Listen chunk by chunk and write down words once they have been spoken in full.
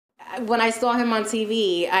when I saw him on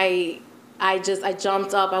TV, I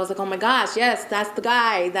jumped up. I was like, oh my gosh, yes, that's the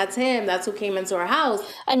guy. That's him. That's who came into our house.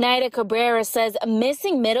 Anita Cabrera says a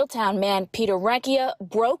missing Middletown man, Peter Recchia,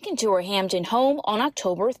 broke into her Hampton home on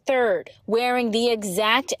October 3rd, wearing the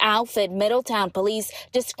exact outfit Middletown police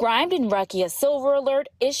described in Recchia's silver alert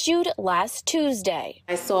issued last Tuesday.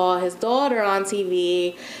 I saw his daughter on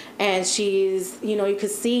TV, and she's, you could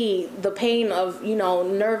see the pain of,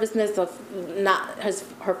 nervousness of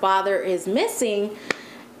her father is missing.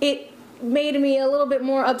 It made me a little bit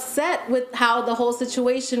more upset with how the whole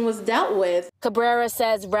situation was dealt with. Cabrera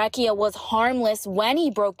says Recchia was harmless when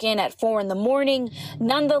he broke in at 4 in the morning.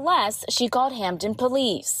 Nonetheless, she called Hampton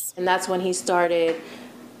police. And that's when he started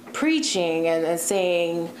preaching and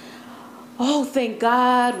saying, oh, thank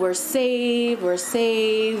God, we're saved,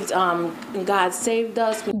 God saved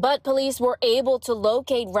us. But police were able to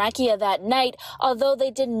locate Recchia that night, although they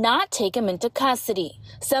did not take him into custody,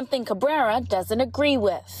 something Cabrera doesn't agree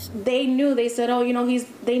with. They said, oh,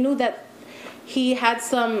 they knew that he had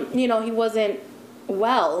some, he wasn't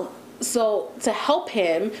well. So to help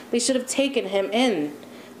him, they should have taken him in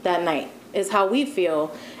that night, is how we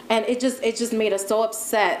feel. And it just made us so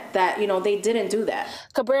upset that, they didn't do that.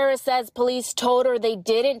 Cabrera says police told her they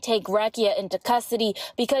didn't take Recchia into custody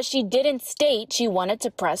because she didn't state she wanted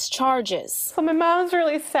to press charges. So my mom's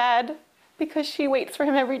really sad because she waits for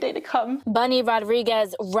him every day to come. Bunny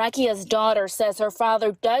Rodriguez, Recchia's daughter, says her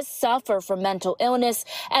father does suffer from mental illness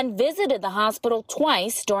and visited the hospital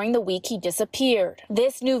twice during the week he disappeared.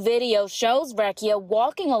 This new video shows Recchia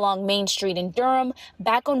walking along Main Street in Durham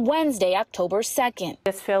back on Wednesday, October 2nd. I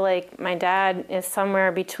just feel like my dad is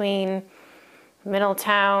somewhere between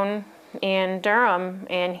Middletown and Durham,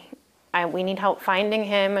 and we need help finding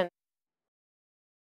him.